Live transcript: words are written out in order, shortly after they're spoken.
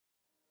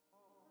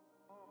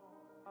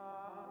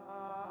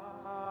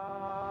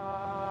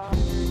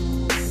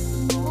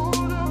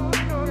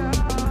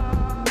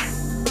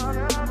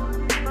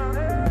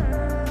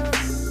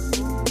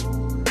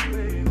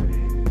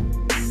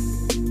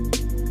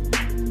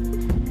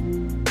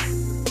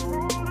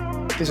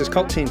This is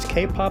Cult Scene's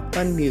K-Pop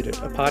Unmuted,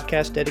 a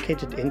podcast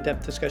dedicated to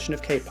in-depth discussion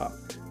of K-pop.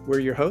 We're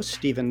your hosts,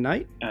 Stephen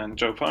Knight and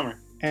Joe Palmer.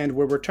 And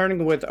we're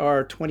returning with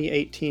our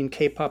 2018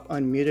 K-Pop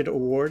Unmuted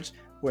Awards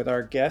with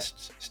our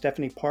guests,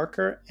 Stephanie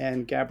Parker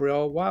and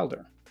Gabrielle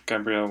Wilder.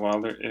 Gabrielle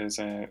Wilder is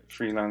a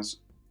freelance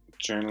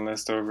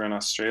journalist over in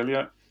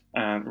Australia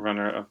and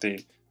runner of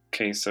the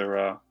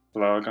K-Sara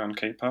blog on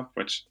K-pop,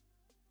 which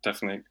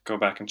definitely go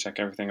back and check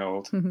everything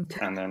old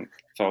and then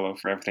follow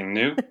for everything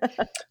new.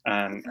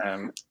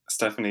 And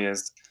Stephanie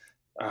is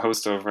a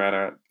host over at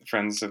our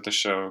Friends of the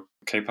Show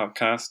K-Pop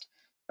Cast,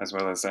 as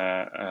well as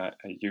a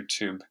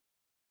YouTube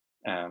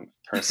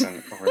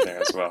person over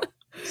there as well.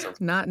 So,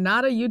 not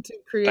a YouTube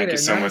creator, thank you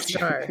so not much. A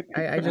star.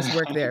 I just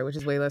work there, which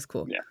is way less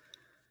cool. Yeah.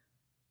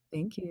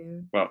 Thank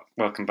you. Well,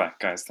 welcome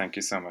back, guys. Thank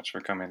you so much for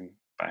coming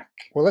back.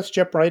 Well, let's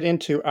jump right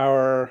into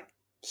our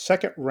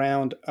second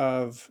round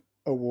of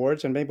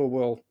awards, and maybe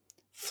we'll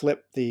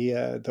flip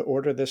the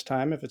order this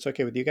time, if it's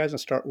okay with you guys, and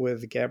start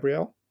with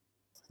Gabrielle.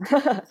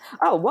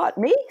 Oh, what,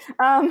 me?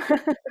 I'm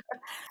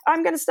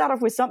going to start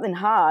off with something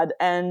hard,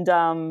 and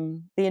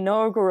the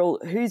inaugural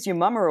Who's Your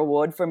Mama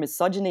Award for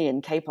Misogyny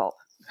in K-pop.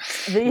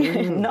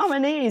 The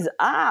nominees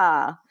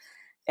are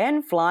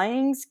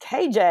N.Flying's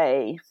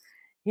KJ.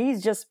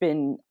 He's just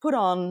been put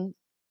on,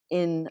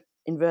 in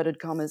inverted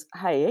commas,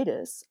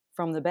 hiatus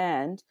from the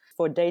band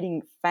for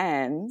dating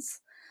fans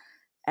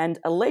and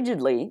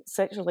allegedly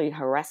sexually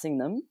harassing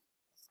them.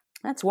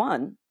 That's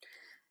one.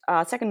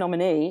 Second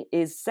nominee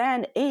is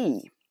San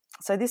E.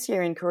 So this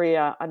year in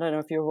Korea, I don't know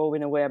if you've all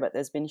been aware, but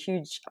there's been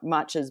huge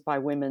marches by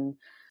women.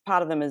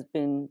 Part of them has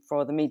been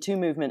for the Me Too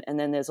movement, and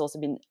then there's also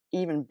been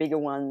even bigger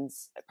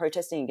ones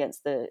protesting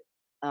against the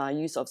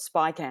use of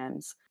spy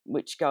cams,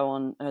 which go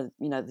on,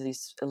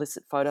 these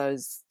illicit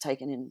photos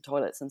taken in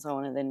toilets and so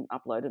on, and then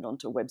uploaded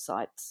onto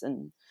websites.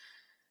 And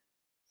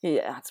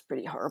yeah, it's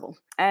pretty horrible.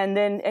 And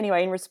then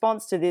anyway, in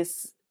response to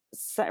this,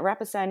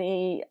 rapper San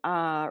E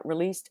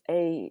released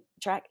a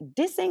track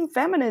dissing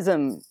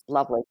feminism.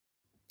 Lovely.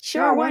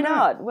 Sure, why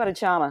not? What a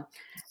charmer.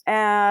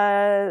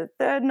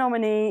 Third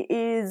nominee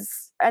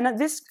is, and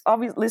this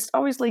list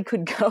obviously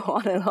could go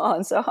on and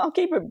on, so I'll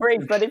keep it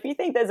brief, but if you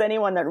think there's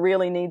anyone that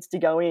really needs to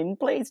go in,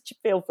 please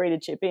feel free to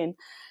chip in.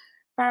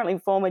 Apparently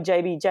former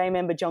JBJ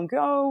member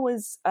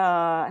Jungkook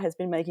has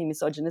been making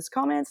misogynist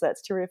comments.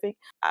 That's terrific.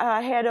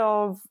 Head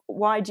of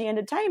YG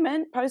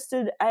Entertainment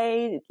posted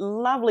a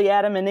lovely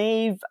Adam and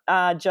Eve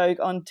joke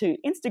onto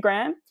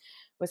Instagram,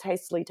 was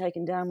hastily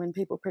taken down when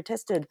people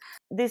protested.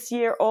 This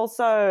year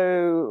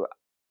also,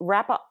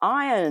 rapper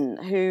Iron,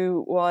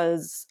 who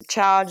was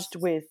charged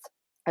with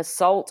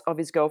assault of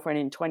his girlfriend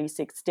in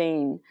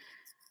 2016.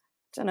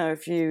 Don't know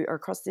if you are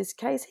across this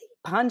case. He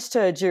punched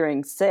her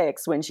during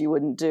sex when she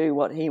wouldn't do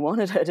what he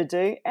wanted her to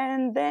do,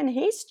 and then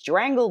he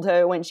strangled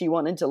her when she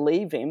wanted to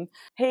leave him.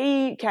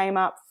 He came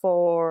up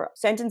for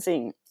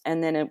sentencing,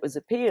 and then it was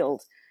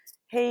appealed.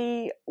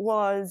 He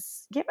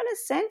was given a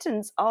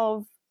sentence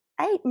of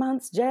 8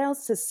 months jail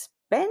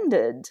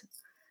suspended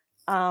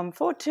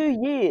for 2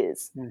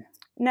 years.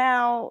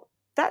 Now,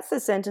 that's the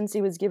sentence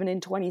he was given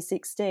in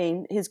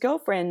 2016. His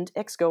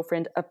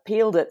ex-girlfriend,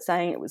 appealed it,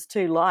 saying it was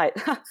too light.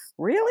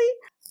 Really?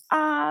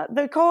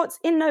 The courts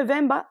in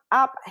November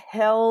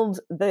upheld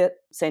the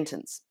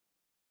sentence.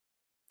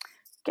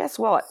 Guess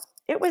what?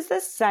 It was the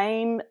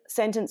same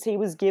sentence he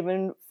was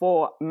given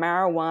for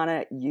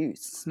marijuana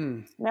use.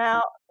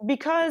 Now,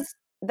 because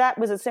that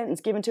was a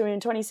sentence given to him in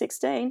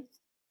 2016,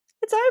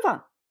 it's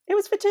over. It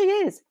was for 2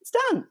 years. It's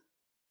done.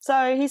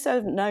 So he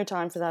served no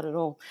time for that at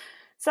all.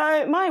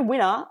 So my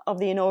winner of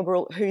the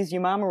inaugural Who's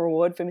Your Mama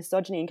Award for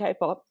Misogyny in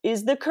K-pop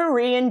is the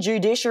Korean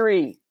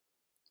judiciary.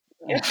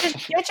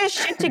 Get your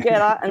shit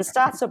together and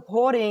start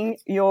supporting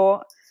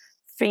your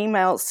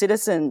female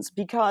citizens,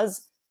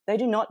 because they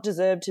do not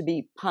deserve to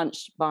be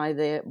punched by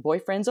their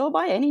boyfriends or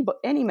by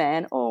any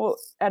man or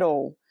at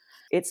all.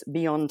 It's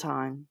beyond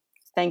time.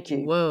 Thank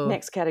you. Whoa.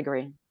 Next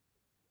category.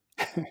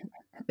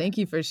 Thank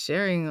you for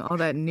sharing all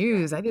that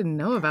news. I didn't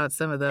know about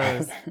some of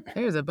those.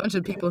 There's a bunch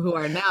of people who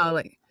are now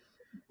like,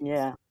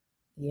 yeah.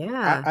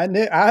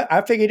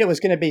 I figured it was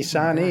going to be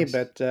Sani,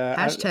 but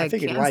I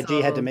figured cancel.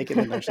 YG had to make it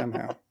in there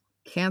somehow.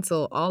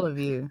 Cancel all of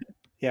you.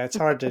 Yeah, it's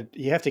hard to.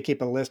 You have to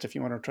keep a list if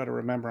you want to try to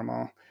remember them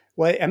all.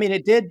 Well, I mean,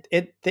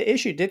 the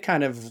issue did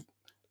kind of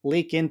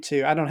leak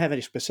into. I don't have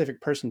any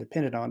specific person to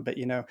pin it on, but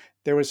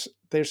there's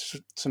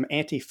some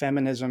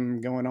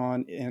anti-feminism going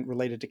on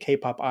related to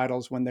K-pop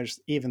idols when there's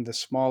even the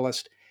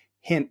smallest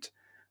hint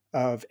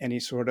of any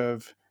sort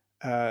of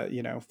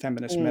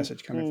feminist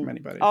message coming from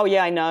anybody. Oh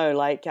yeah, I know.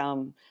 Like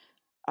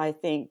I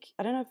think,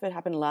 I don't know if it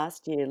happened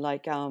last year,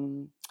 like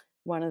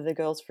one of the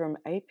girls from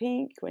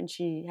A-Pink, when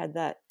she had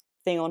that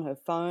thing on her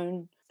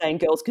phone saying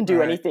girls can do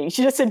anything.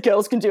 She just said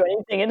girls can do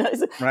anything, and a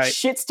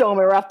shitstorm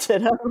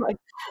erupted. I'm like,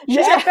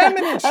 she's a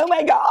feminist. Oh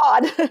my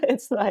God.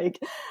 It's like,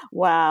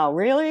 wow,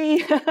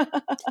 really?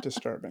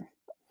 Disturbing.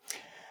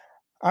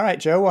 All right,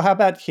 Joe. Well, how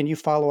about, can you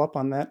follow up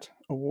on that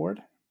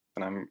award?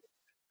 And I'm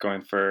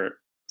going for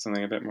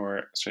something a bit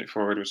more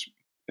straightforward,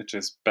 which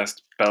is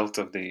Best Belt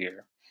of the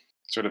Year.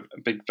 Sort of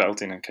big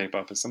belting in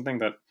K-pop is something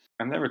that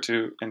I'm never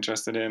too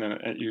interested in, and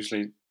it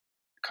usually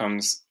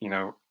comes,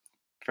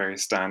 very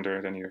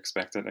standard, and you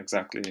expect it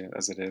exactly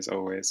as it is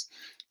always.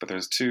 But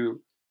there's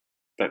two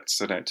that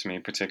stood out to me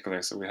in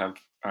particular. So we have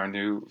our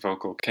new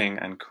vocal king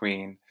and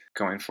queen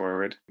going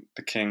forward.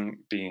 The king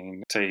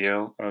being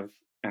Taeil of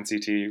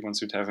NCT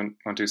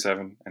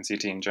 127,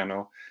 NCT in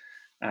general.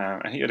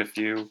 And he had a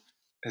few.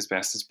 His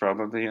best is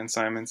probably in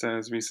Simon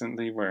Says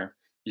recently, where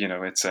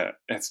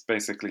it's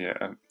basically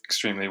a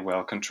extremely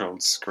well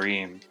controlled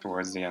scream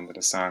towards the end of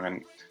the song.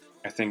 And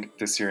I think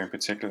this year in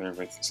particular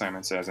with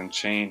Simon Says and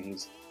Chain,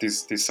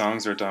 these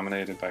songs are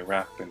dominated by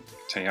rap and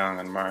Taeyong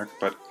and Mark,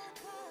 but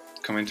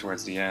coming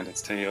towards the end,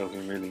 it's Taeil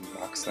who really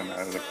knocks them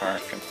out of the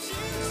park. And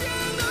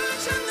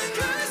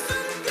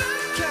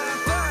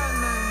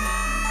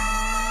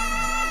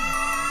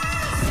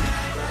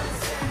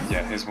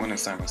yeah, his one,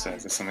 as Simon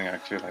Says, is something I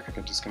feel like I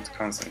could just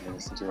constantly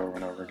listen to over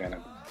and over again.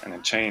 And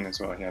in Chain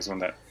as well, he has one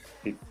that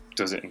he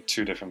does it in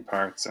two different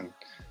parts, and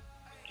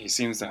he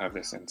seems to have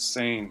this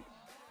insane,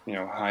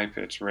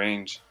 high-pitched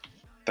range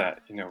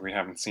that, we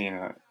haven't seen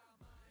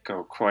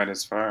go quite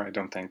as far, I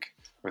don't think,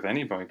 with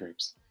any boy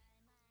groups.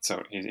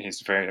 So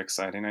he's very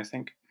exciting, I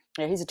think.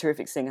 Yeah, he's a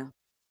terrific singer.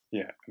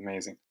 Yeah,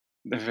 amazing.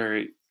 The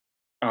very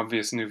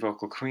obvious new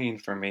vocal queen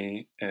for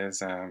me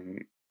is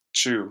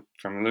Chu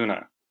from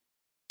Luna.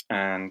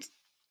 And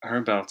her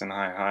belt in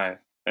High High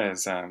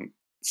is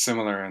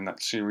similar in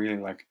that she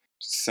really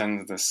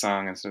sends the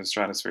song into the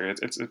stratosphere.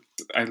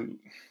 I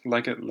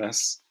like it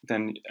less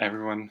than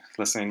everyone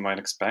listening might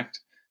expect,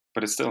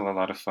 but it's still a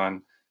lot of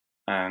fun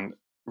and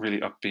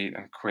really upbeat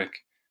and quick.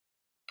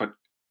 But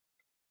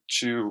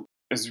Chu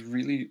is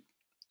really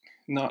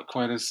not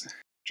quite as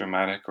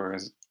dramatic or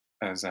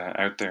as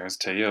out there as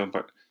Taeil,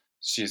 but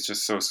she's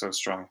just so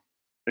strong.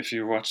 If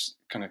you watch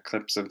kind of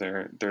clips of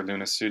their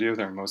Luna Studio,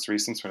 their most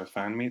recent sort of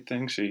fan meet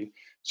thing, she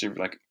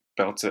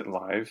belts it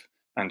live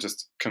and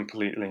just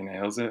completely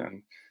nails it.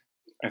 And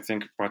I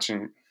think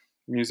watching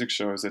music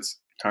shows, it's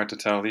hard to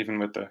tell, even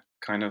with the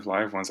kind of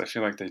live ones. I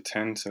feel like they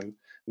tend to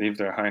leave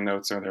their high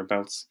notes or their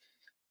belts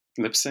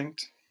lip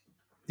synced.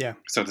 Yeah.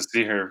 So to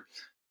see her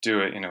do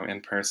it,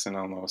 in person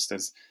almost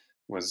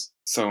was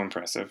so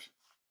impressive.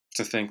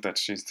 To think that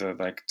she's the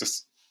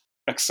just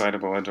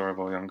excitable,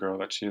 adorable young girl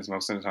that she is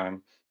most of the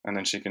time, and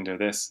then she can do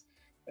this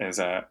is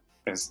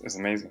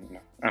amazing.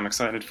 I'm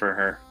excited for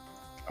her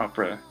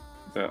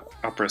the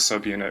opera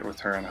subunit with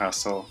her and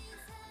Hassel,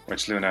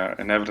 which Luna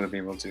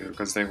inevitably will do,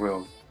 because they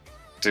will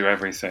do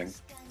everything.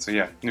 So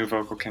yeah, new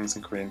vocal kings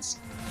and queens.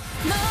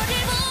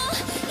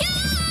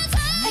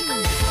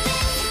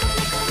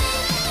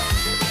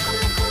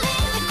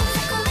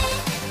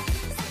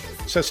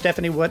 So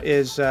Stephanie, what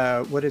is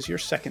your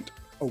second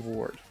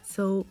award?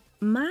 So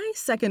my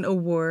second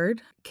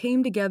award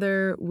came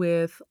together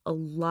with a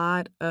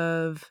lot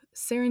of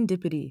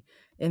serendipity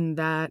in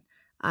that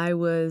I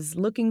was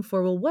looking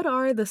for, what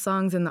are the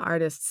songs and the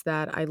artists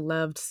that I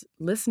loved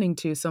listening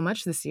to so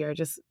much this year? I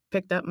just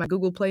picked up my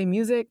Google Play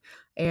Music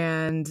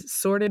and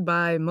sorted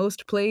by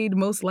most played,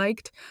 most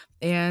liked.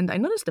 And I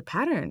noticed a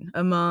pattern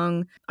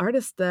among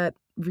artists that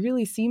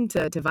really seemed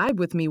to vibe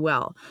with me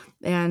well.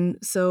 And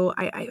so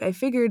I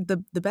figured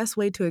the best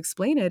way to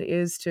explain it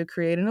is to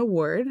create an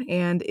award,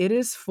 and it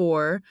is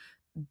for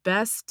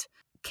Best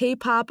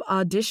K-pop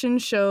Audition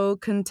Show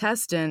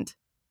Contestant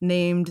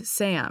named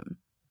Sam.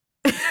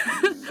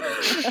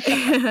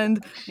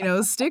 And,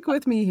 stick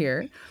with me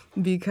here,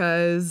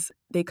 because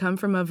they come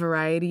from a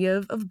variety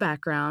of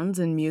backgrounds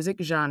and music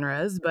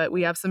genres, but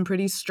we have some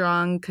pretty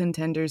strong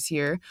contenders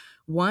here.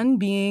 One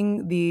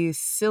being the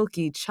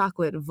silky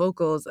chocolate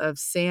vocals of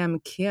Sam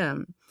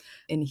Kim,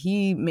 and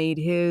he made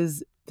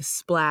his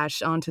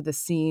splash onto the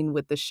scene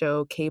with the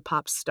show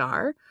K-Pop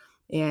Star,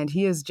 and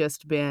he has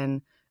just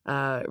been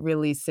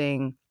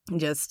releasing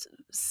just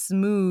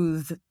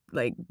smooth,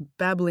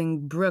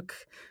 babbling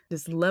brook,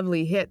 just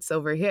lovely hits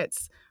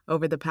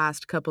over the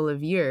past couple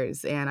of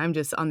years. And I'm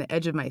just on the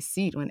edge of my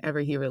seat whenever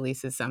he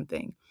releases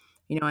something,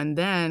 and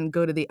then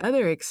go to the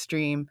other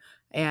extreme,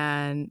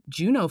 and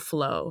Juno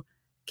Flow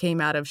came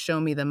out of Show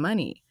Me the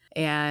Money.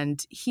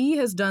 And he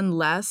has done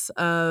less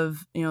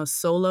of,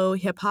 solo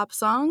hip hop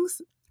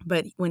songs.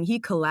 But when he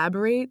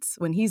collaborates,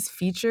 when he's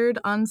featured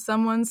on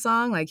someone's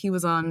song, like he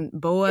was on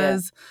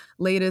Boa's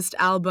latest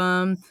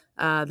album,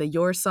 the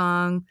Your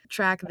Song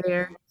track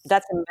there.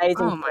 That's amazing.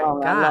 Oh my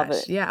song. gosh. I love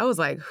it. Yeah, I was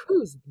like,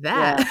 who's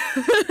that?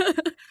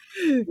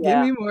 Give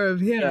me more of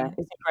him. Yeah,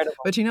 it's incredible.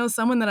 But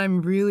someone that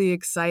I'm really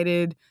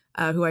excited,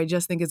 who I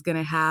just think is going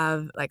to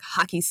have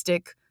hockey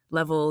stick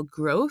level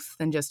growth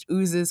and just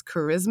oozes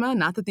charisma.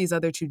 Not that these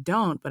other two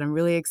don't, but I'm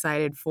really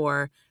excited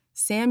for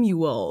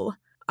Samuel,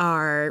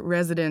 our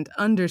resident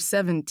under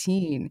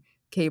 17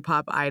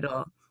 K-pop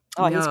idol.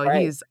 Oh, he's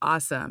great. He's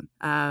awesome.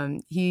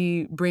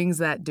 He brings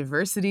that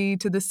diversity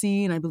to the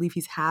scene. I believe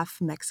he's half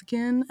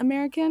Mexican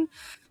American.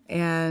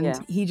 And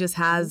he just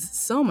has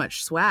so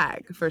much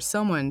swag for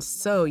someone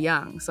so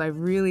young. So I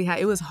really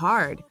it was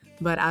hard.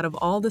 But out of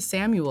all the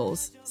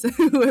Samuels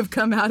who have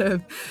come out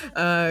of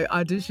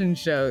audition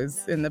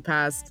shows in the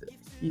past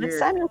year.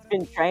 Samuel's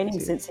been training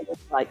since he was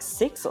like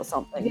 6 or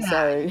something. Yeah.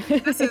 So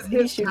This is he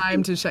his should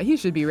time be. to shine. He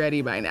should be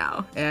ready by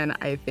now, and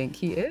I think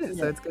he is.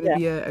 So Yeah, it's going to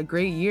be a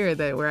great year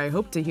where I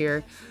hope to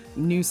hear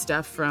new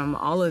stuff from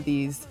all of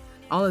these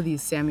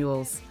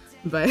Samuels,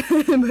 but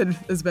but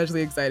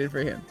especially excited for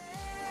him.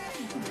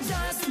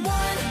 Just one,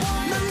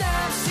 넌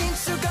납신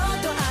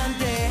죽어도 안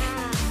돼.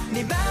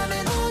 네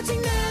맘엔 오직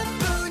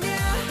나뿐이야.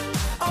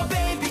 Oh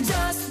baby,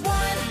 just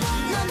one.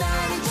 넌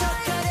아닌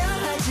척하려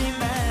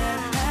하지만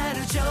하루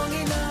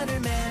종일 너를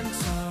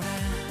맴돌아.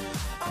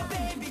 Oh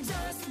baby,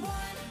 just one.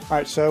 All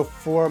right, so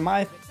for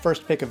my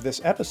first pick of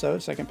this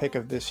episode, second pick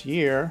of this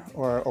year,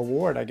 or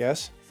award, I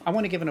guess, I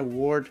want to give an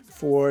award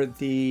for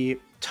the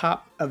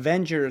top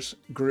Avengers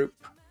group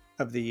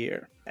of the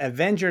year.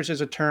 Avengers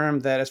is a term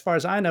that, as far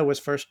as I know, was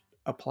first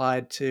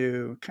applied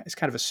to, it's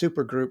kind of a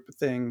super group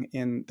thing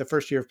in the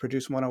first year of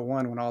Produce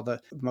 101 when all the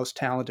most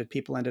talented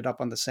people ended up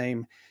on the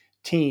same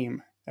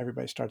team.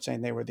 Everybody started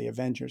saying they were the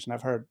Avengers, and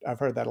I've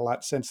heard that a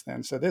lot since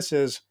then. So this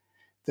is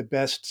the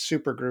best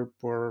super group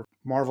or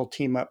Marvel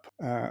team up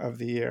of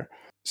the year.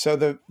 So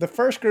the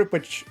first group,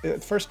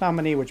 first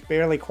nominee, which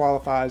barely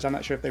qualifies, I'm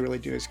not sure if they really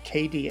do, is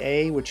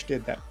KDA, which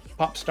did that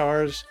Pop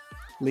Stars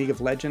League of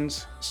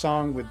Legends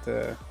song with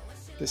the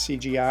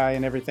CGI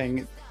and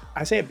everything.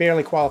 I say it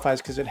barely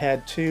qualifies because it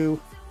had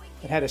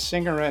a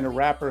singer and a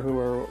rapper who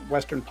were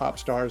Western pop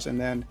stars, and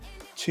then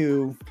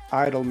 2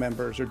 idol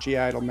members or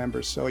G-Idol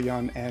members,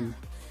 Soyeon and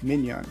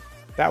Minhyun.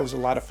 That was a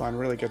lot of fun,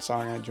 really good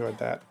song. I enjoyed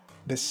that.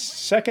 The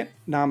second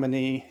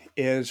nominee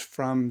is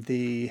from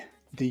the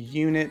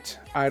Unit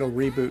Idol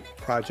Reboot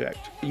project.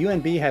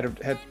 UNB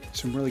had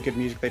some really good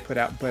music they put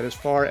out, but as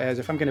far as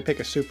if I'm going to pick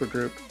a super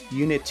group,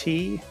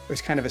 Unity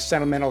was kind of a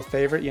sentimental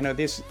favorite. You know,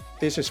 these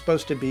are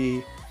supposed to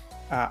be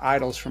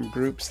idols from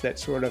groups that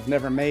sort of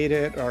never made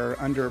it or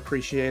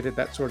underappreciated,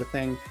 that sort of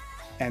thing.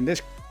 And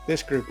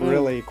this group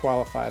really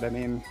qualified. I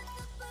mean,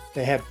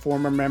 they had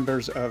former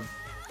members of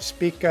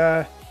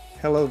Spica,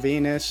 Hello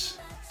Venus,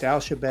 Dal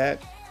Shabet,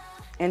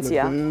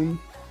 NCR. Laboon,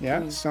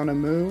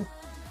 Sonamu,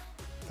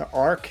 The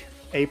Ark,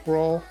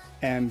 April,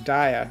 and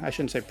Daya. I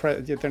shouldn't say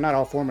they're not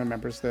all former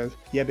members. The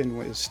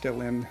Yebin is still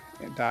in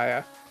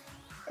Daya.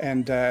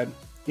 And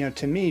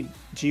to me,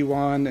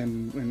 Jiwon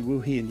and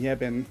Woohee and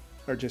Yebin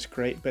are just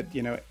great. But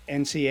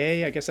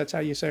NCA, I guess that's how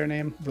you say her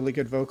name, really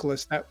good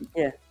vocalist.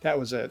 That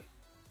was a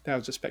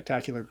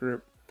spectacular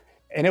group.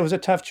 And it was a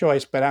tough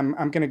choice, but I'm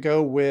going to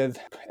go with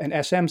an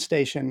SM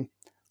Station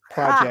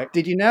project.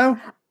 Did you know?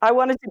 I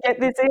wanted to get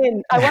this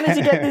in. I wanted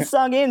to get this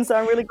song in, so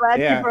I'm really glad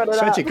you brought it up.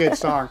 Such a good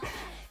song.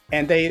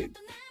 And they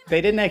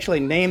didn't actually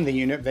name the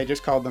unit. They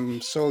just called them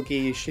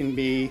Solgi,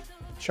 Shinbi,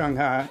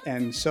 Chungha,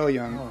 and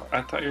Soyoung. Oh,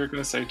 I thought you were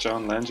going to say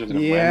John Legend.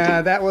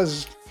 Yeah, that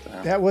was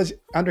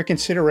under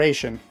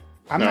consideration.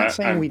 I'm not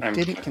saying we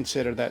didn't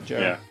consider that,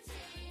 Joe.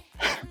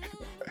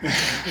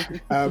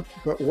 Yeah.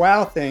 But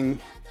Wow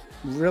Thing,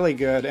 really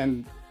good.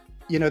 And,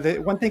 the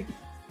one thing...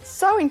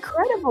 So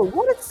incredible.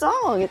 What a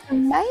song. It's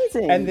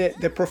amazing. And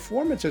the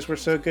performances were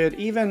so good.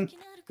 Even,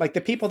 like, the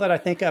people that I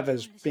think of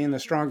as being the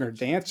stronger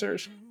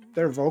dancers,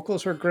 their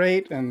vocals were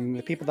great. And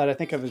the people that I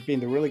think of as being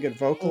the really good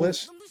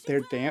vocalists,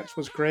 their dance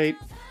was great.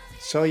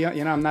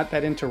 Soyeon, I'm not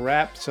that into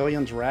rap.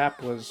 Soyeon's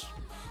rap was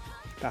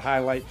the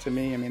highlight to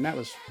me. I mean, that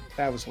was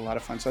a lot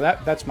of fun. So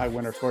that's my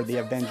winner for the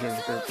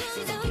Avengers group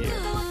of the year.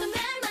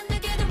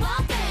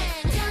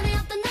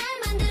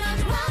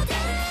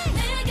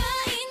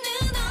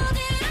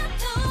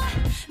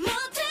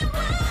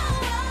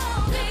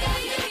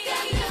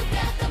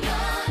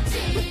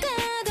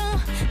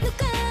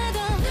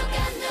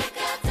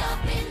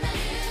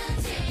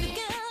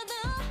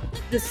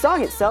 The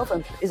song itself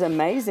is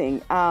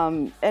amazing,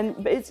 and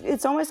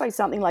it's almost like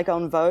something like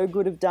En Vogue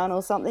would have done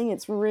or something.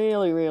 It's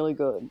really, really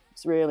good.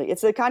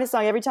 It's the kind of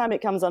song, every time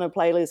it comes on a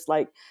playlist,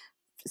 like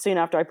soon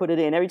after I put it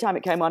in, every time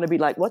it came on, I'd be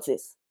like, what's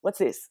this?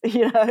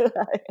 I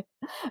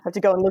have to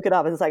go and look it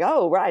up, and it's like,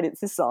 oh, right, it's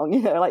this song,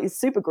 like it's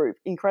super group,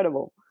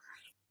 incredible.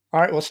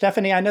 All right, well,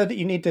 Stephanie, I know that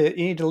you need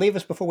to leave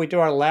us before we do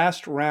our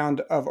last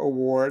round of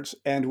awards,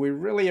 and we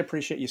really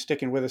appreciate you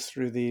sticking with us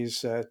through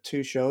these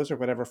 2 shows or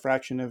whatever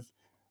fraction of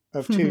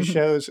 2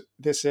 shows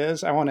this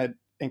is. I want to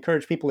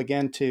encourage people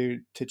again to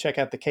check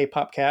out the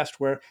K-Pop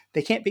Cast, where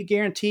they can't be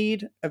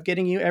guaranteed of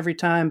getting you every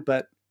time,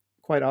 but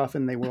quite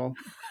often they will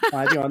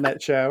find you on that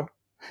show.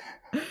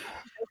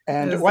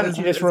 And why don't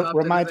you just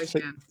remind us?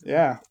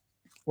 Yeah,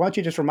 why don't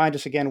you just remind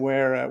us again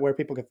where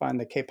people can find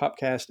the K-Pop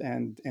Cast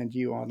and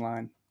you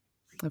online?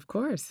 Of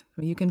course.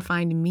 You can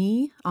find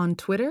me on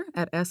Twitter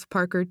at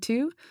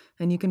sparker2,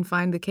 and you can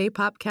find the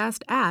K-Pop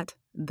Cast at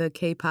the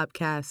K-Pop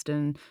Cast,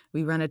 and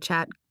we run a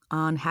chat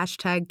on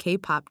hashtag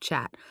K-Pop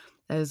Chat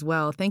as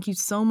well. Thank you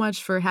so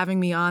much for having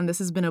me on. This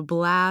has been a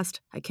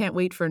blast. I can't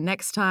wait for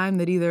next time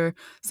that either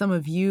some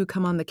of you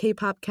come on the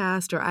K-Pop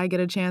Cast or I get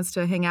a chance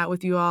to hang out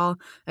with you all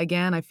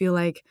again. I feel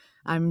like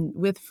I'm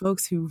with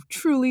folks who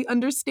truly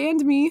understand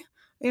me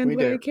and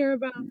what I care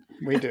about.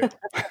 We do.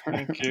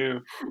 Thank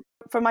you.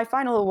 For my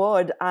final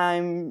award,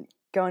 I'm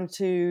going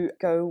to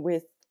go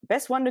with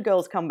Best Wonder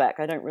Girls Comeback.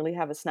 I don't really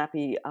have a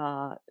snappy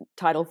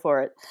title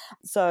for it.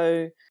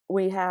 So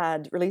we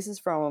had releases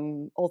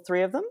from all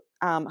three of them.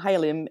 Hai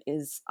Lim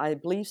is, I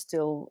believe,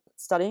 still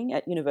studying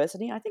at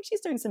university. I think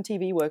she's doing some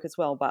TV work as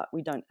well, but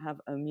we don't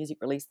have a music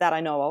release that I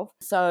know of.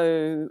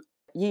 So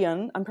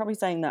Yeon, I'm probably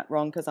saying that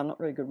wrong because I'm not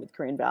very good with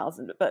Korean vowels,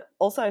 but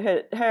also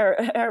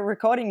her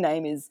recording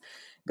name is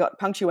got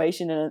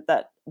punctuation in it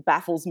that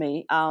baffles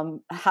me.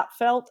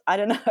 Hatfelt, I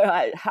don't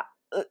know,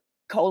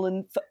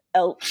 colon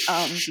I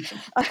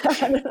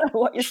don't know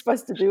what you're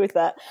supposed to do with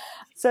that.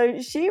 So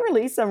she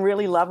released some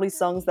really lovely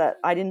songs that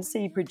I didn't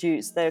see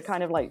produced. They're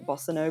kind of like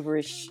bossa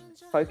nova-ish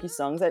folky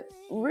songs that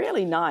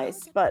really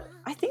nice, but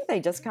I think they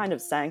just kind of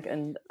sank,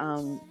 and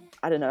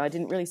I don't know, I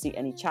didn't really see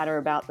any chatter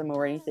about them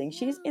or anything.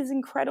 She is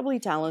incredibly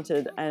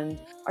talented, and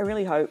I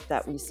really hope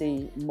that we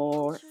see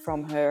more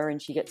from her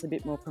and she gets a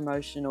bit more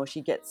promotion, or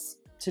she gets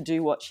to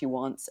do what she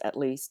wants at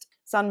least.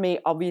 Sunmi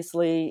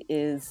obviously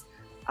is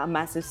a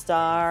massive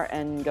star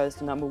and goes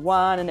to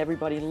 #1 and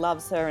everybody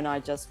loves her, and I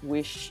just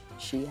wish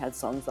she had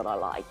songs that I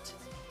liked.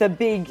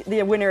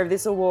 The winner of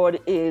this award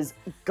is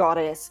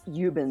Goddess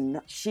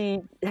Yubin.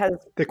 She has...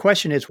 The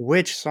question is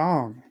which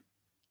song?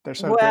 They're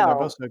so great. They're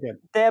both so good.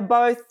 They're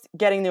both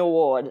getting the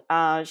award.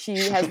 She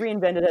has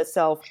reinvented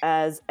herself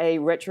as a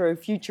retro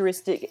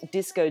futuristic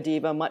disco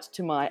diva, much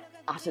to my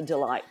utter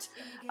delight.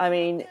 I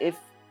mean, if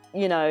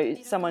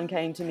someone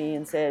came to me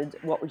and said,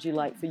 what would you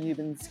like for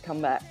Yubin's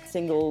comeback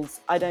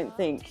singles? I don't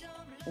think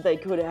they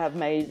could have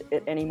made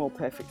it any more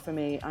perfect for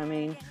me. I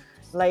mean,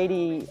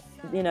 Lady,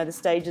 the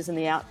stages and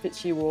the outfits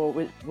she wore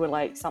were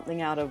like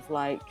something out of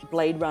like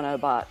Blade Runner,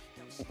 but,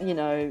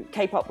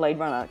 K-pop Blade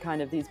Runner,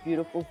 kind of these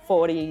beautiful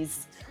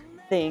 40s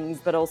things,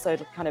 but also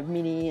kind of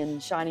mini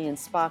and shiny and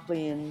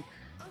sparkly,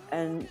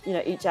 and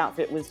each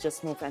outfit was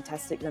just more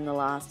fantastic than the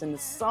last, and the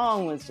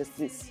song was just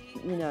this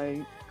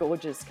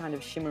gorgeous kind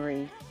of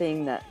shimmery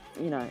thing that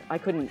I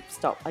couldn't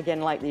stop. Again,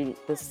 like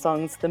the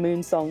songs, the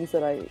moon songs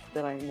that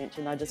I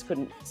mentioned, I just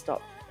couldn't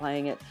stop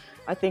playing it.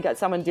 I think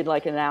someone did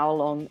like an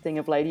hour-long thing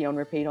of Lady on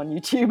repeat on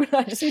YouTube, and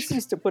I just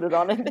used to put it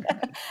on and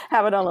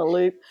have it on a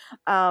loop.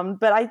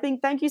 But I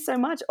think Thank You So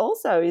Much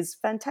also is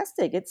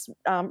fantastic. It's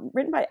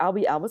written by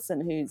Albie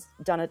Alberson, who's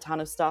done a ton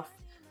of stuff,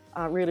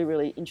 really,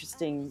 really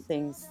interesting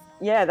things.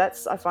 Yeah,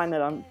 I find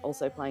that I'm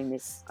also playing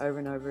this over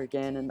and over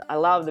again, and I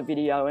love the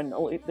video and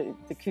all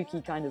the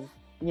kooky kind of,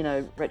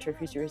 retro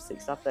futuristic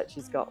stuff that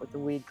she's got with the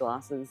weird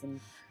glasses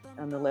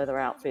and the leather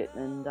outfit,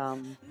 and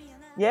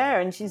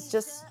and she's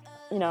just,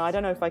 I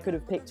don't know if I could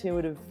have picked who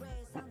would have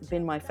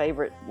been my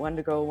favorite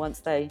Wonder Girl once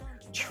they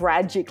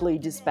tragically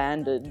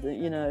disbanded,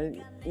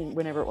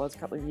 whenever it was, a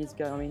couple of years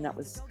ago. I mean, that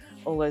was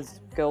all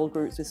those girl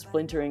groups with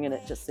splintering, and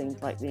it just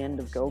seemed like the end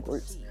of girl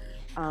groups.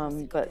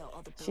 But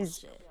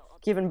she's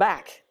given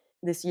back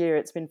this year.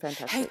 It's been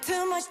fantastic. Hey,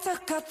 too much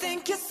talk,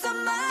 thank you so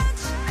much.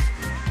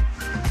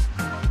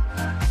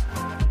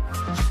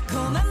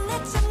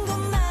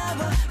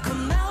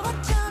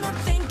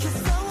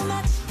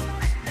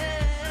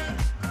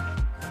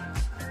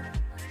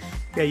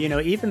 Yeah,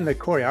 even the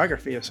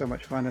choreography is so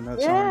much fun in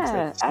those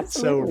songs. It's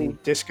so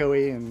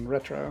disco-y and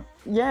retro.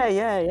 Yeah,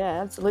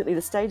 absolutely.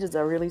 The stages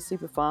are really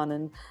super fun,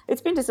 and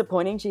it's been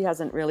disappointing she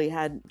hasn't really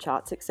had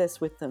chart success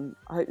with them.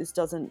 I hope this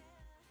doesn't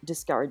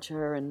discourage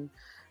her and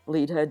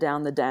lead her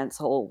down the dance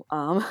hall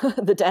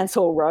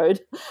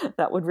road.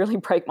 That would really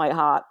break my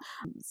heart.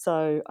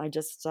 So I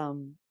just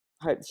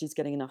hope she's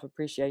getting enough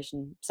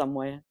appreciation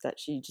somewhere that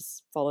she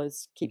just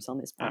keeps on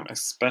this path. I'm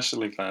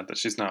especially glad that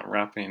she's not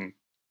rapping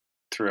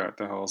throughout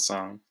the whole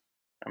song.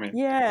 I mean,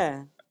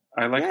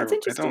 I like her.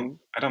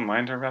 I don't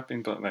mind her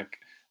rapping, but like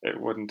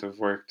it wouldn't have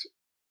worked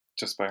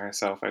just by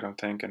herself, I don't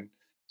think. And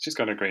she's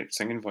got a great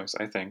singing voice,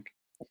 I think.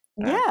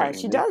 Yeah,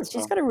 she does.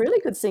 She's got a really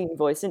good singing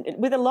voice, and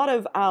with a lot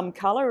of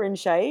color and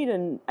shade,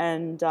 and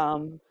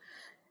a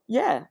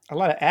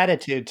lot of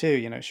attitude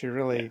too. She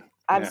really.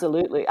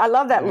 Absolutely. I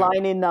love that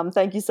line in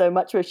Thank You So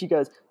Much where she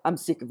goes, I'm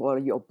sick of all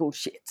of your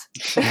bullshit.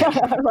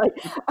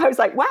 I was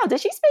like, wow, does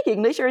she speak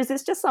English, or is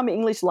this just some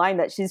English line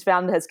that she's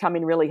found has come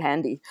in really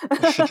handy?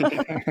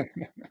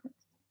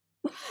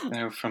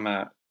 Now, from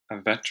a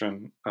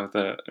veteran of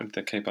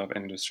the K-pop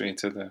industry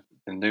to the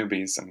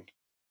newbies, and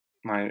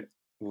my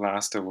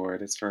last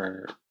award is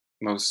for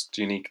most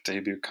unique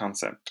debut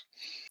concept.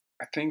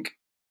 I think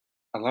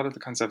a lot of the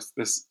concepts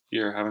this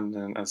year haven't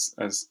been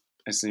as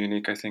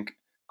unique. I think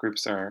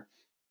groups are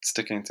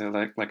sticking to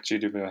like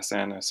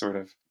GWSN, a sort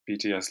of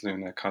BTS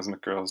Luna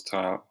Cosmic Girls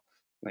style,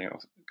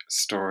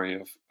 story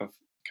of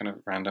kind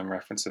of random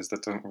references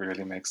that don't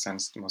really make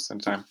sense most of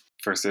the time,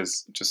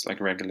 versus just like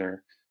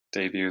regular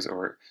debuts,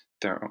 or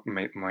their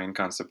main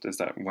concept is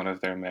that one or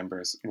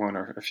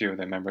a few of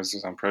their members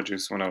was on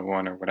Produce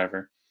 101 or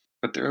whatever.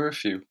 But there are a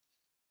few,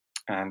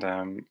 and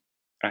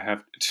I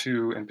have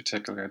two in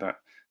particular that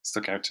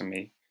stuck out to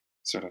me,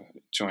 sort of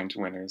joint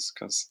winners,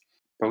 because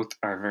both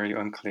are very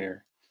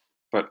unclear,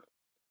 but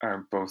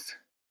are both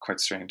quite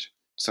strange.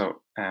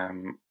 So,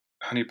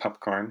 Honey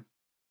Popcorn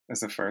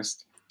is the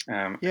first.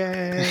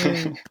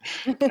 Yay!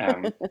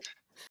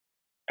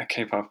 A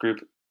K-pop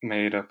group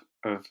made up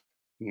of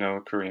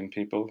no Korean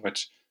people,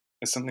 which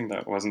is something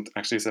that wasn't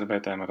actually said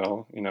about them at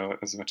all. You know,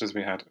 as much as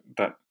we had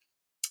that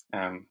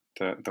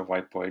the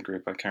white boy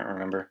group, I can't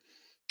remember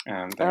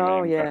their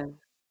Oh, name, yeah.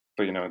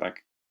 but you know,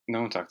 like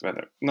no one talked about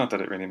it. Not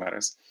that it really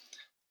matters,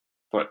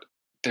 but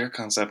their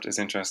concept is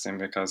interesting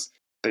because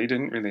they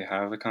didn't really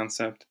have a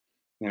concept.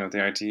 You know,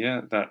 the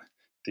idea that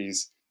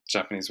these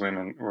Japanese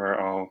women were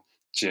all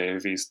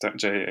JAV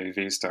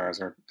stars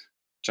or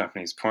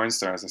Japanese porn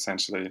stars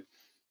essentially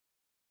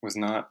was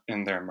not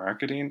in their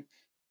marketing,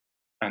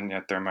 and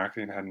yet their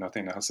marketing had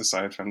nothing else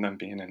aside from them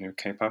being a new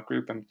K-pop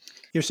group. And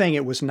You're saying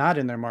it was not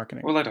in their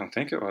marketing? well, I don't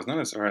think it was, not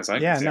as far as I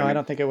can Yeah, see. no, I I mean,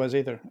 don't think it was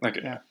either. like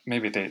Yeah.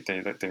 maybe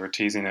they were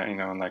teasing it, you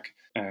know, and like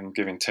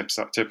giving tip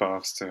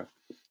offs to,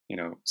 you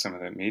know, some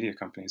of the media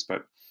companies,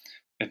 but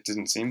it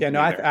didn't seem Yeah, to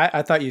no, be there.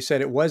 I thought you said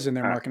it was in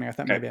their Ah, marketing. I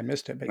thought okay. maybe I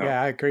missed it, but No.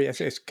 yeah, I agree.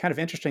 It's kind of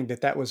interesting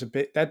that was a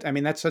bit that. I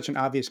mean, that's such an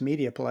obvious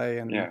media play,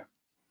 and Yeah.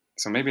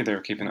 So maybe they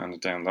were keeping it on the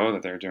down low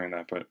that they were doing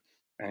that. But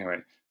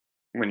anyway,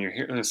 when you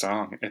hear the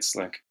song, it's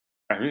like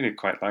I really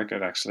quite like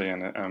it actually,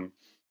 and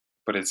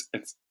but it's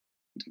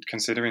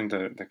considering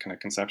the kind of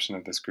conception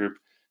of this group,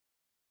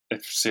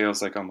 it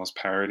feels like almost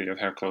parody of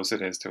how close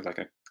it is to like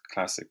a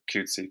classic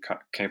cutesy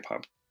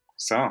K-pop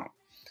song.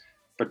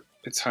 But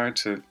it's hard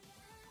to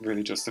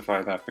really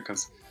justify that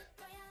because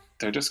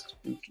they're just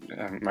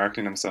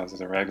marketing themselves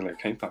as a regular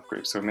K-pop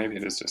group. So maybe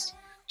it is just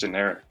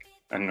generic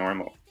and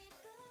normal,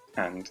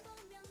 and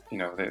you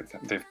know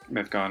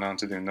they've gone on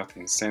to do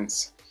nothing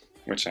since,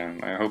 which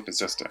I hope is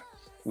just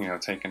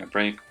taking a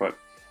break. But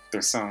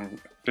their song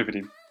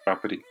Bibbidi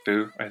Boppity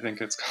Boo, I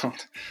think it's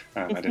called.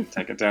 I didn't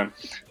take it down.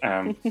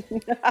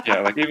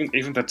 Yeah, like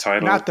even the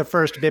title. not the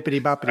first Bippity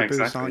Boppity Boo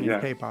Exactly, song yeah.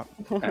 in K-pop.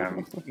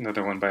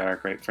 Another one by our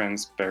great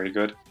friends, very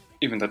good.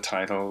 Even the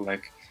title,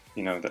 like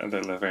you know,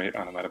 the very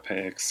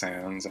onomatopoeic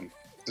sounds and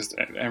just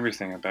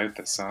everything about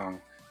the song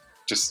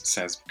just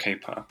says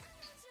K-pop.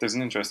 There's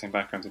an interesting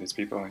background to these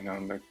people, you know,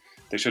 and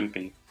they shouldn't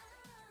be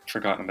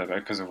forgotten about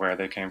because of where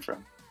they came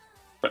from.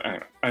 But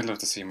anyway, I'd love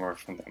to see more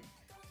from them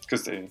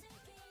because they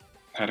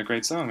had a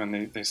great song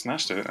and they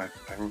smashed it, I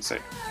would say.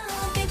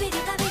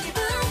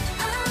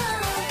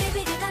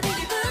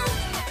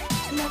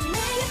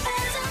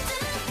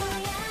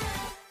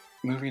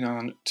 Moving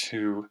on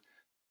to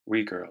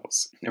We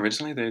Girls.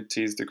 Originally, they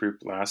teased the group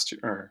last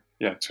year,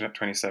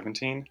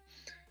 2017,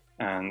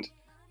 and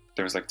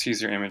there was like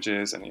teaser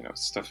images and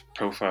stuff,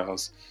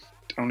 profiles.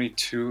 Only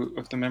 2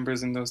 of the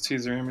members in those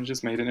teaser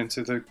images made it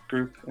into the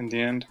group in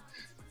the end,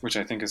 which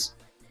I think is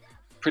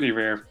pretty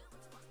rare.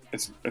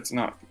 It's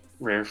not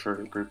rare for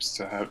groups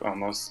to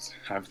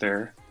have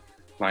their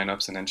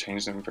lineups and then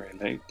change them very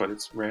late, but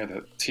it's rare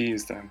to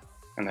tease them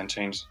and then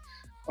change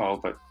all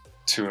but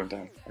 2 of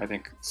them. I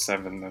think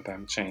 7 of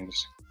them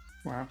changed.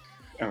 Wow.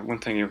 One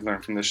thing you've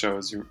learned from the show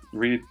is you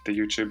read the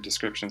YouTube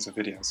descriptions of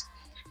videos.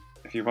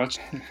 If you watch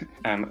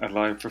a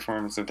live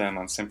performance of them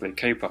on Simply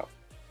K-pop,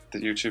 the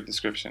YouTube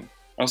description,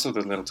 also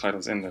the little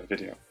titles in the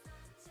video,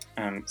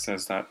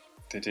 says that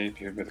they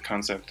debuted with a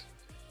concept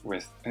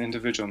with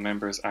individual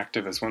members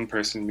active as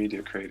one-person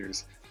media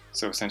creators.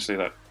 So essentially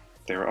that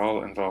they were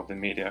all involved in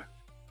media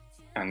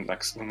and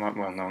like somewhat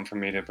well known for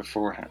media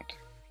beforehand.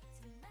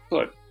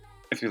 But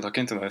if you look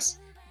into this,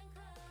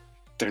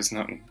 there's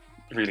nothing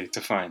really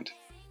to find.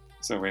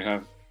 So we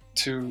have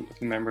 2 of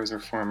the members are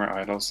former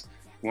idols.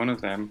 One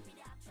of them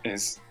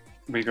is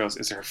We Girls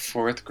is her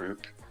 4th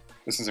group.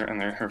 This is her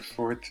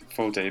 4th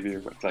full debut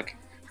with like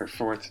her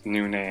 4th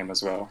new name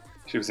as well.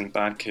 She was in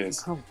Bad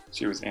Kids. Oh.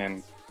 She was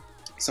in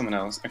someone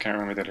else. I can't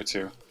remember the other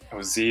 2.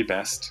 Oh, Z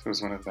Best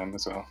was one of them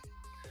as well.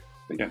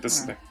 But yeah,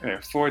 this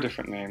is 4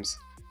 different names,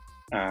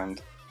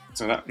 and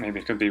so that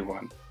maybe could be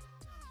one.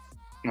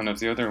 One of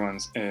the other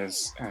ones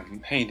is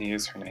Hailey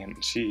is her name.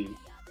 She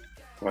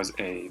was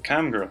a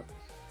cam girl,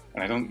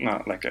 and I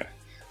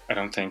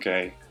don't think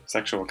a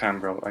sexual cam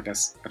girl. I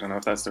guess I don't know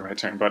if that's the right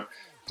term, but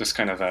just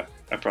kind of a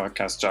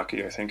broadcast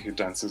jockey, I think, who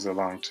dances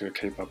along to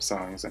K-pop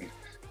songs, and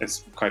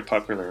it's quite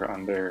popular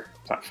on their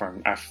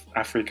platform,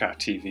 Africa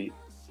TV.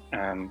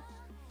 And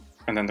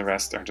then the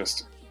rest are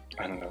just,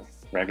 I don't know,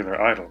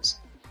 regular idols.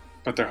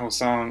 But their whole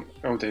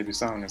debut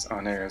song is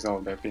on air, is all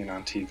about being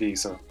on TV.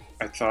 So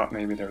I thought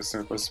maybe there was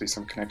supposed to be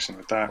some connection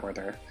with that, where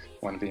they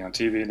want to be on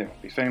TV, they want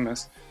to be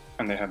famous,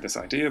 and they had this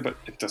idea, but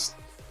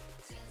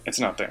it's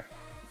not there.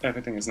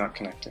 Everything is not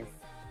connecting.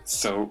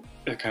 So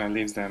it kind of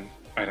leaves them,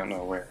 I don't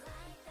know where,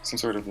 some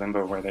sort of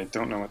limbo where they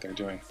don't know what they're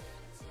doing.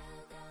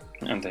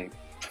 And they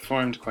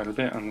performed quite a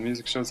bit on the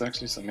music shows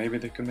actually, so maybe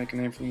they could make a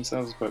name for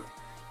themselves, but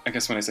I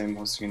guess when I say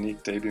most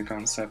unique debut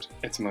concept,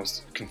 it's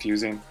most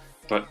confusing,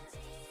 but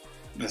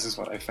this is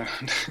what I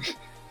found.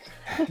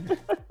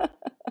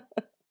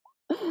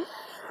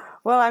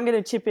 Well, I'm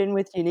going to chip in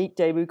with unique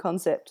debut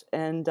concept,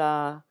 and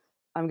I'm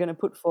going to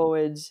put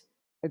forward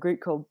a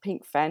group called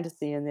Pink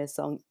Fantasy and their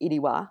song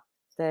Iriwa.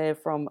 They're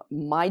from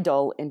My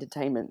Doll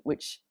Entertainment,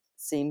 which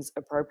seems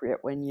appropriate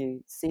when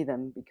you see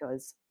them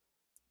because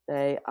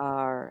they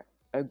are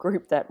a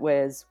group that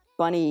wears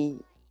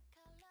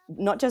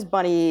not just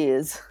bunny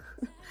ears,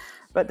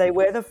 but they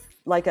wear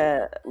like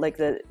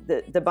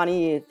the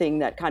bunny ear thing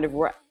that kind of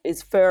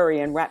is furry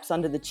and wraps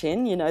under the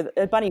chin. You know,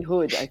 a bunny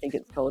hood, I think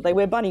it's called. They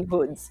wear bunny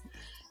hoods,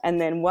 and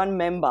then one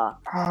member.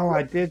 Oh,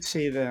 I did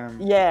see them.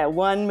 Yeah,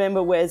 one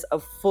member wears a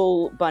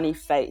full bunny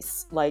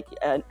face, like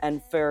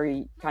and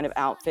furry kind of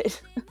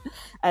outfit,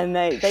 and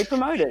they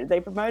promote it. They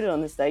promote it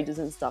on the stages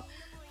and stuff,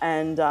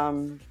 and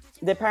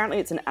apparently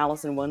it's an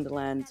Alice in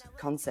Wonderland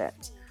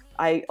concept.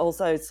 I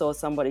also saw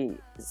somebody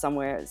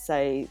somewhere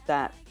say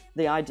that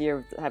the idea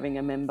of having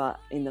a member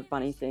in the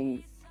bunny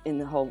thing, in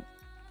the whole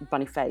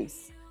bunny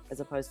face, as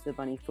opposed to the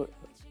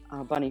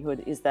bunny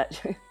hood, is that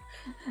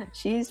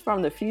she's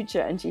from the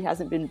future and she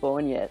hasn't been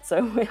born yet.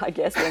 So I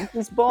guess when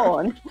she's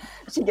born,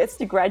 she gets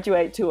to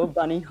graduate to a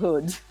bunny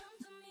hood.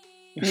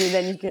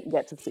 Then you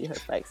get to see her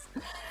face.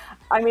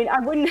 I mean,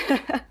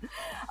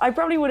 I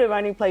probably would have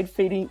only played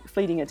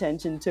fleeting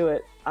attention to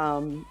it. I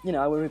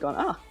would have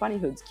gone, bunny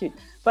hood's cute.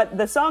 But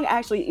the song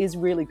actually is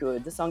really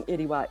good. The song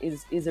Iriwa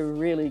is a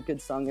really good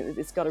song.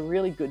 It's got a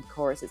really good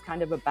chorus. It's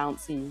kind of a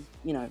bouncy,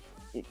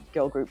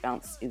 girl group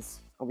bounce is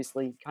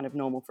obviously kind of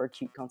normal for a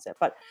cute concept,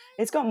 but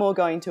it's got more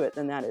going to it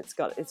than that. It's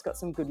got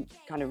some good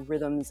kind of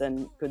rhythms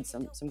and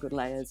some good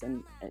layers,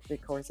 and the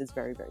chorus is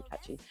very, very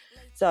catchy.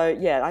 So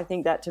yeah, I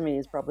think that to me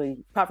is probably,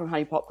 apart from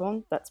Honey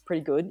Popcorn, that's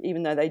pretty good,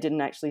 even though they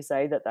didn't actually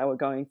say that they were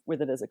going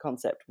with it as a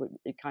concept.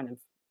 It kind of,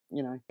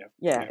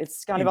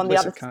 it's kind of on the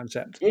other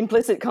concept.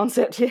 Implicit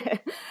concept, yeah.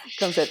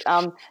 Concept.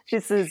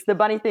 This is, the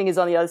bunny thing is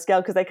on the other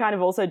scale, because they kind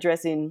of also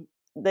dress in,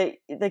 they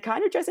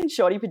kind of dress in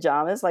shorty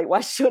pajamas, like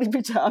white shorty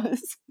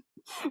pajamas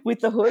with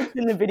the hoods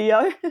in the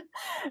video,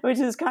 which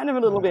is kind of a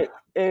little bit,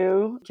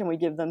 ew. Can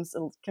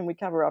we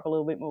cover up a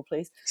little bit more,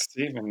 please?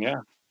 Stephen, yeah.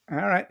 All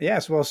right.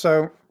 Yes. Well,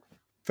 so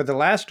for the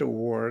last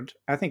award,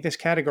 I think this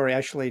category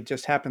actually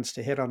just happens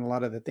to hit on a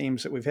lot of the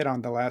themes that we've hit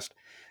on the last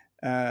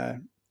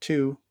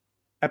 2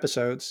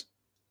 episodes.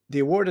 The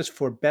award is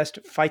for Best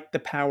Fight the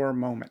Power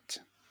Moment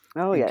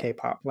in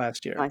K-pop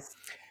last year. Nice.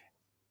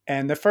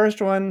 And the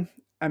first one,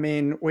 I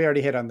mean, we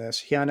already hit on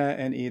this. Hyuna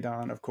and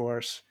E'Dawn, of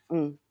course.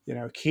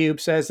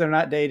 Cube says they're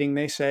not dating.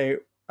 They say,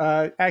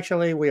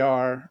 actually, we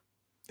are.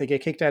 They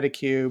get kicked out of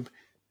Cube,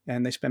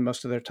 and they spend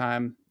most of their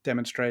time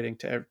demonstrating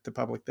to the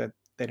public that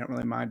they don't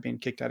really mind being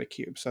kicked out of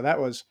Cube. So that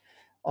was,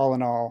 all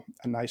in all,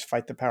 a nice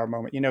fight the power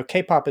moment.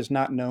 K-pop is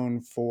not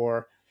known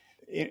for,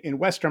 in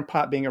Western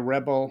pop, being a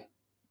rebel,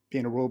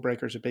 being a rule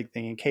breaker is a big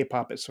thing. In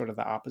K-pop, it's sort of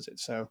the opposite.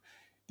 So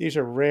these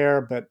are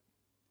rare but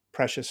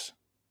precious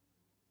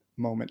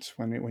moments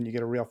when you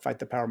get a real fight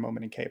the power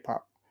moment in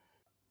K-pop.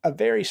 A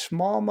very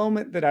small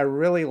moment that I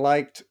really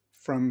liked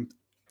from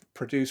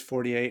Produce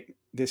 48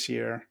 this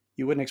year.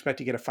 You wouldn't expect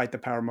to get a fight the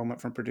power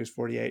moment from Produce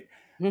 48,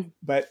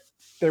 but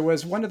there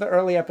was one of the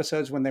early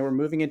episodes when they were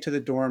moving into the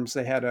dorms.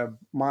 They had a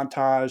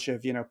montage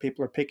of,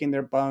 people are picking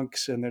their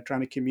bunks and they're trying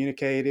to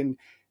communicate in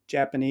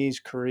Japanese,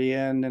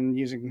 Korean, and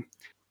using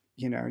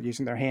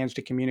their hands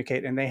to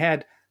communicate. And they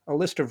had a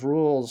list of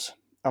rules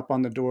up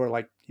on the door,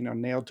 like,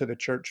 nailed to the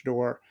church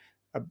door,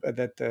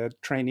 that the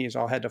trainees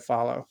all had to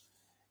follow.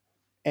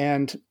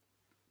 And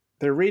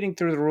they're reading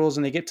through the rules,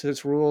 and they get to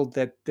this rule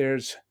that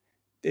there's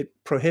it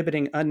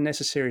prohibiting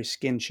unnecessary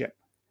skinship.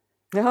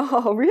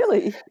 Oh,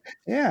 really?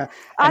 Yeah.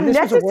 And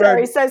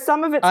unnecessary. So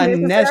some of it's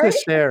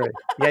unnecessary.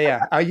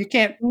 Yeah. You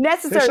can't.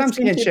 Necessary some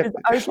skinship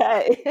is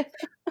okay.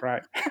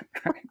 Right.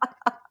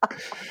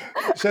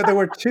 So there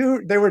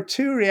were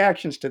two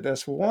reactions to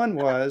this. One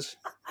was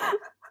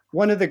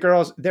one of the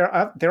girls.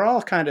 They're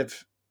all kind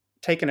of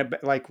taken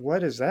aback, like,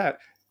 what is that?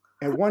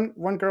 And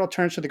one girl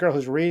turns to the girl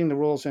who's reading the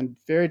rules and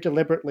very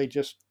deliberately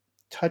just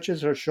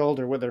touches her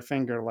shoulder with her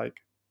finger, like,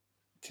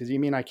 does you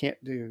mean I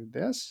can't do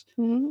this?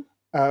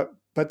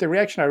 But the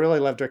reaction I really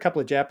loved are a couple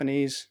of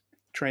Japanese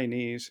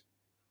trainees,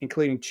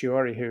 including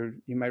Chiori, who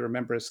you might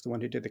remember is the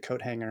one who did the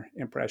coat hanger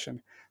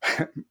impression.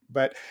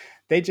 But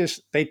they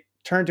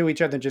turned to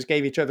each other and just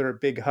gave each other a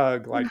big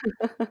hug, like,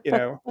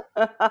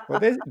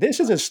 well, this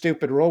is a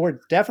stupid rule. We're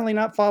definitely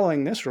not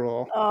following this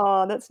rule.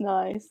 Oh, that's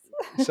nice.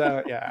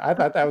 So, yeah, I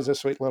thought that was a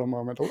sweet little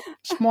moment.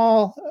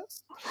 Small,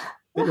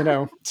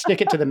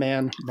 stick it to the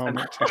man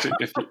moment.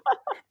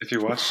 If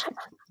you watch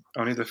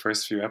only the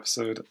first few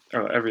episodes,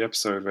 or every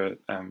episode with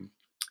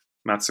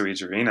Matsui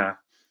Jirina,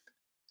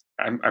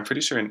 I'm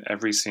pretty sure in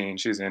every scene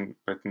she's in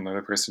with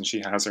another person,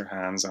 she has her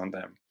hands on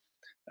them.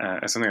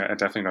 It's something I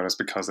definitely noticed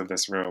because of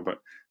this rule, but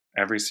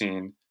every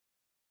scene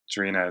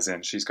Jirina is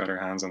in, she's got her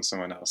hands on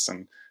someone else,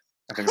 and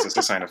I think it's just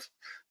a sign of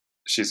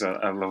she's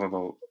a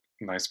lovable,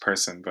 nice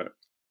person, but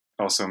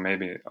also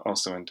maybe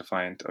also in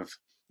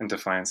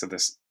defiance of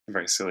this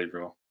very silly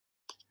rule.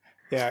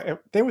 Yeah,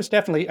 there was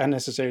definitely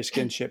unnecessary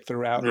skinship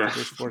throughout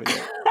Produce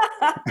 48.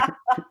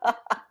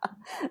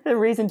 The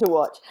reason to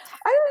watch.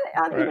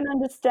 I don't even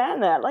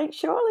understand that. Like,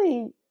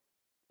 surely,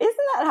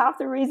 isn't that half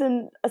the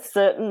reason a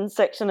certain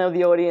section of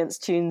the audience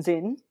tunes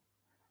in?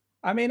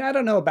 I mean, I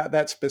don't know about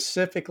that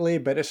specifically,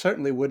 but it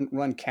certainly wouldn't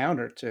run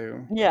counter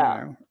to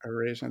a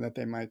reason that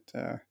they might.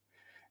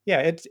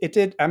 It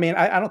did. I mean,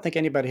 I don't think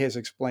anybody has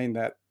explained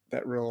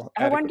that rule.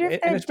 I wonder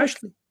if and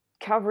especially.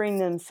 covering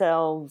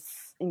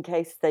themselves in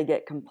case they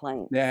get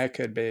complaints. Yeah, it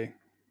could be.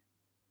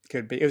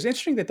 Could be. It was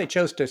interesting that they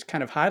chose to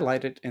kind of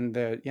highlight it in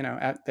the,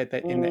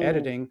 that in the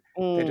editing,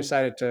 they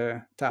decided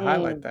to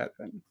highlight that.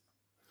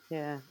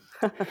 Yeah.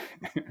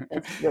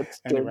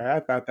 That's Anyway, good. I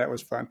thought that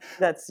was fun.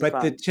 That's But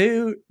fun.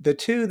 the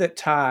two that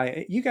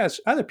tie, you guys,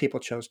 other people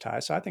chose tie,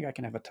 so I think I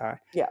can have a tie.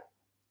 Yeah.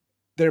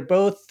 They're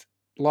both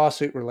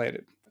lawsuit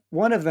related.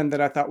 One of them that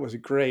I thought was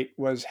great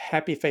was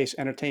Happy Face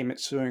Entertainment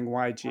suing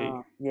YG.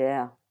 Oh,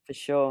 yeah, for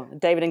sure.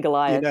 David and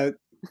Goliath.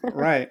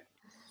 Right.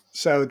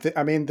 So,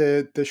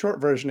 the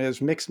short version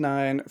is Mix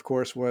 9, of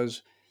course,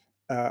 was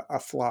a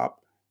flop.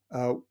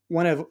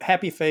 One of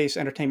Happy Face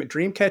Entertainment,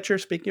 Dreamcatcher,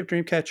 speaking of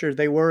Dreamcatcher,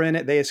 they were in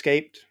it. They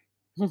escaped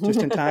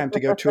just in time to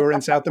go tour in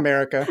South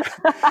America.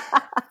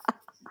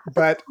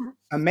 But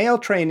a male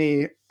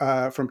trainee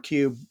from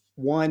Cube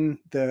won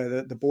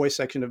the boys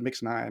section of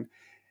Mix 9.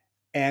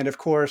 And of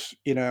course,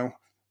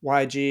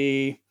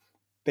 YG,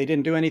 they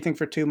didn't do anything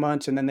for 2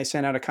 months. And then they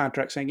sent out a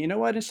contract saying, you know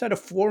what, instead of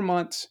 4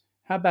 months,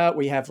 how about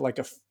we have like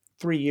a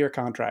 3-year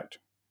contract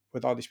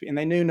with all these people? And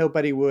they knew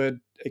nobody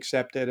would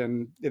accept it.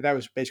 And that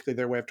was basically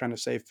their way of trying to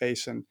save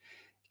face and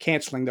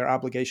canceling their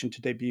obligation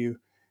to debut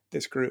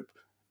this group.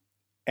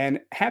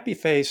 And Happy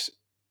Face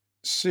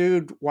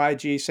sued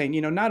YG saying,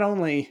 not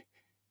only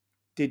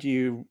did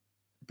you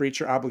breach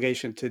your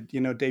obligation to,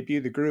 debut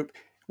the group,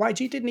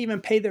 YG didn't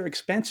even pay their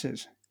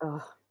expenses.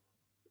 Ugh.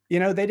 They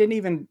didn't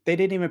even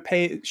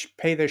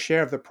pay their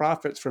share of the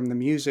profits from the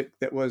music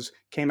that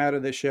came out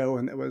of the show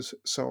and that was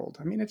sold.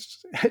 I mean,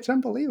 it's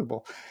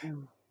unbelievable.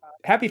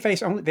 Happy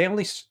Face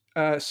only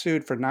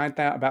sued for about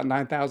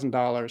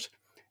 $9,000.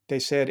 They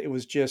said it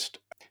was just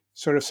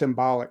sort of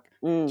symbolic,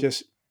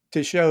 just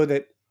to show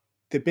that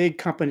the big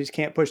companies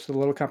can't push the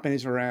little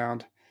companies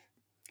around.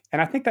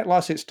 And I think that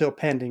lawsuit's still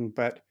pending,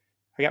 but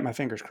I got my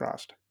fingers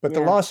crossed. But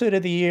the lawsuit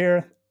of the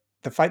year,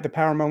 the Fight the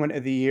Power moment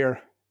of the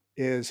year,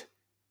 is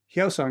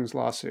Hyosung's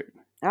lawsuit.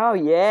 Oh,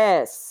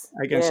 yes.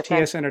 Against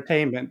TS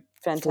Entertainment,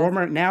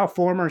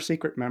 former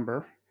secret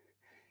member.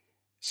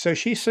 So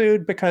she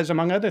sued because,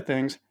 among other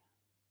things,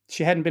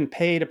 she hadn't been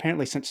paid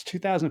apparently since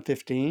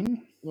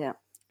 2015. Yeah.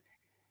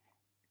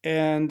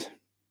 And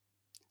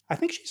I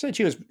think she said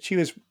she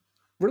was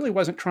really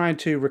wasn't trying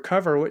to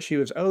recover what she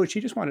was owed.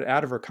 She just wanted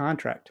out of her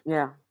contract.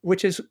 Yeah.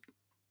 Which is,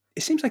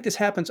 it seems like this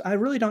happens. I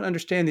really don't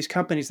understand these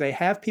companies. They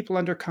have people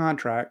under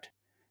contract.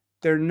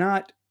 They're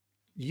not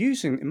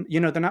using,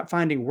 they're not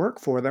finding work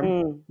for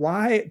them.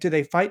 Why do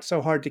they fight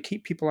so hard to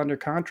keep people under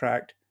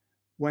contract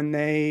when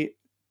they,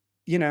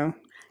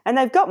 And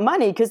they've got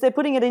money because they're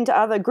putting it into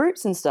other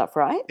groups and stuff,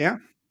 right? Yeah.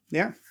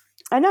 Yeah.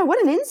 I know.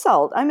 What an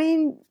insult. I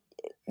mean,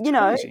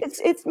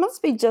 it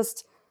must be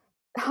just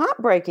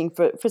heartbreaking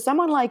for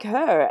someone like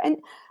her. And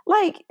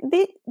like,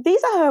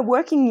 these are her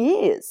working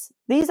years.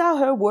 These are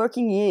her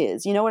working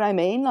years. You know what I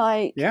mean?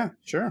 Like, yeah,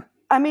 sure.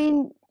 I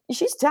mean,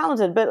 she's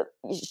talented, but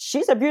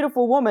she's a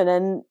beautiful woman,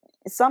 and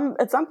at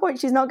some point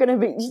she's not going to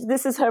be.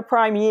 This is her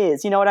prime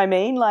years. You know what I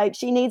mean? Like,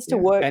 she needs to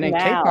work and in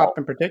now. K-pop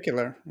in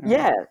particular.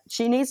 Yeah,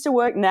 she needs to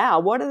work now.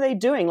 What are they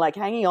doing? Like,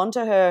 hanging on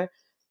to her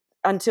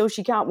until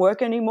she can't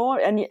work anymore,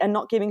 and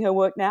not giving her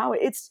work now?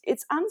 It's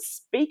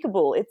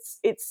unspeakable.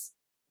 It's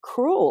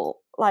cruel.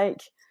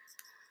 Like,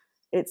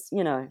 it's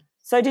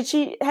So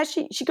she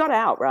got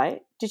out,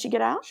 right? Did she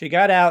get out? She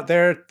got out.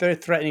 They're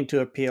threatening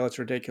to appeal. It's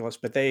ridiculous,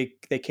 but they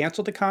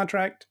canceled the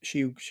contract.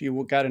 She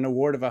got an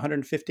award of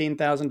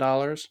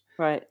 $115,000.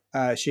 Right.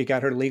 She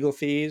got her legal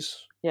fees.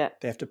 Yeah.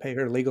 They have to pay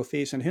her legal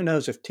fees, and who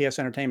knows if TS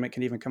Entertainment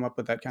can even come up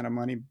with that kind of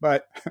money.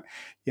 But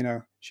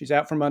she's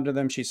out from under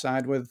them. She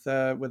signed with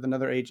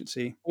another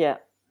agency. Yeah.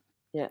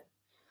 Yeah.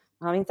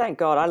 I mean, thank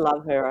God. I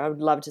love her. I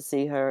would love to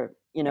see her,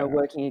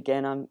 working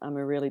again. I'm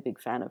a really big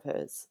fan of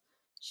hers.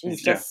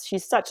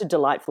 She's such a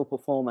delightful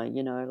performer,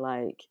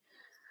 like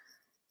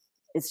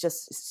it's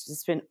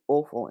just been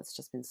awful. It's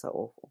just been so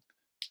awful.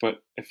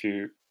 But if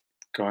you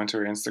go onto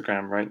her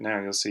Instagram right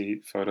now, you'll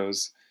see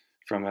photos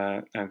from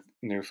a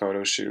new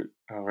photo shoot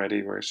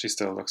already where she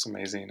still looks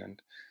amazing. And,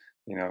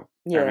 I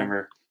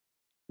remember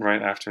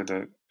right after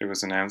it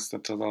was announced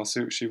that the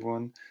lawsuit she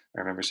won, I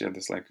remember she had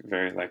this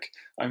very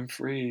I'm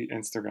free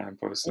Instagram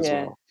post as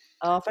well.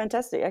 Oh,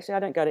 fantastic. Actually, I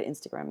don't go to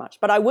Instagram much,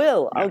 but I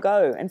will. Yeah. I'll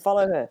go and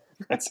follow her.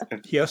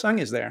 Hyosung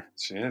is there.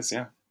 She is,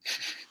 yeah.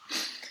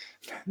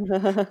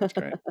 That's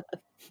great.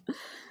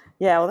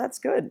 Yeah, well, that's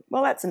good.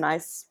 Well, that's a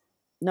nice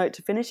note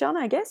to finish on,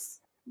 I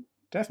guess.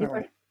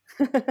 Definitely.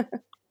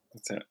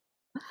 That's it.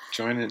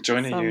 Join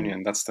a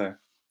union. That's the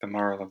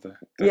moral of the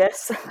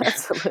yes,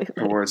 absolutely.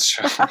 awards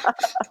show.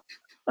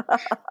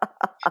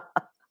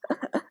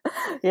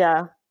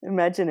 Yeah,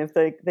 imagine if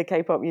the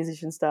K-pop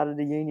musicians started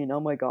a union. Oh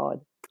my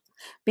God.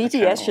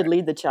 BTS should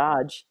lead the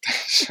charge.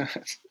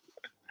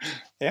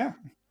 Yeah.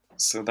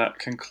 So that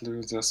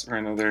concludes us for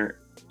another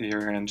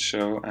year-end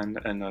show and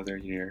another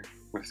year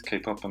with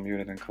K-pop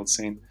Unmuted and Cult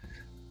Scene.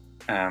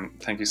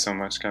 Thank you so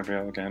much,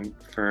 Gabrielle, again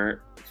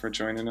for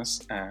joining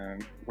us.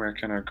 Where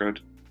can our good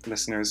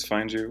listeners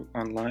find you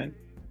online?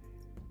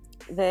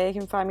 They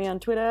can find me on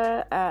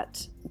Twitter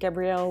at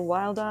Gabrielle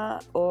Wilder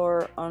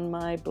or on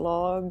my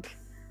blog,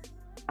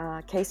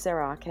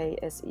 Ksera,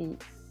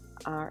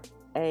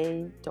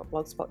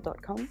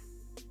 ksera.blogspot.com.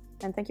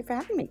 And thank you for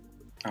having me.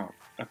 Oh,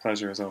 a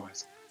pleasure as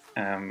always.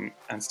 And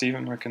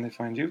Stephen, where can they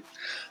find you?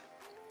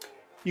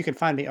 You can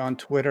find me on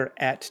Twitter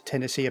at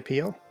Tennessee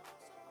Appeal.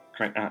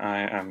 Great.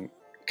 I am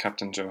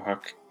Captain Joe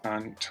Huck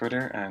on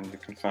Twitter, and you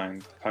can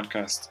find the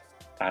podcast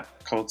at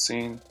Cold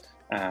Scene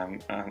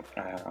on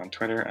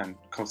Twitter and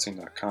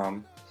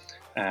coldscene.com,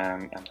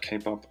 and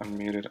K-pop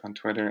Unmuted on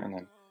Twitter, and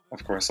then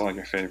of course all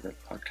your favorite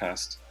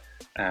podcast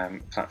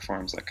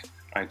platforms like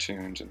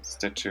iTunes and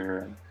Stitcher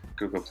and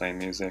Google Play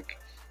Music.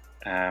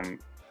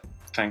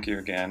 Thank you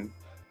again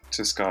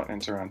to Scott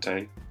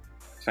Interante,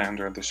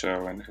 founder of the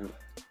show and who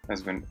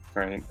has been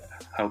very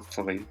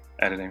helpfully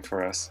editing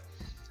for us.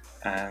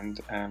 And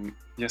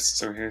yes,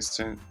 so here's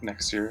to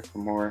next year for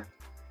more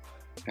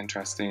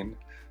interesting,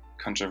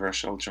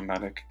 controversial,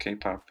 dramatic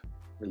K-pop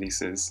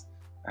releases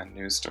and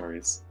news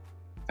stories.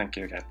 Thank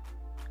you again.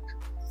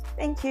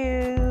 Thank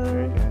you.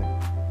 Very good.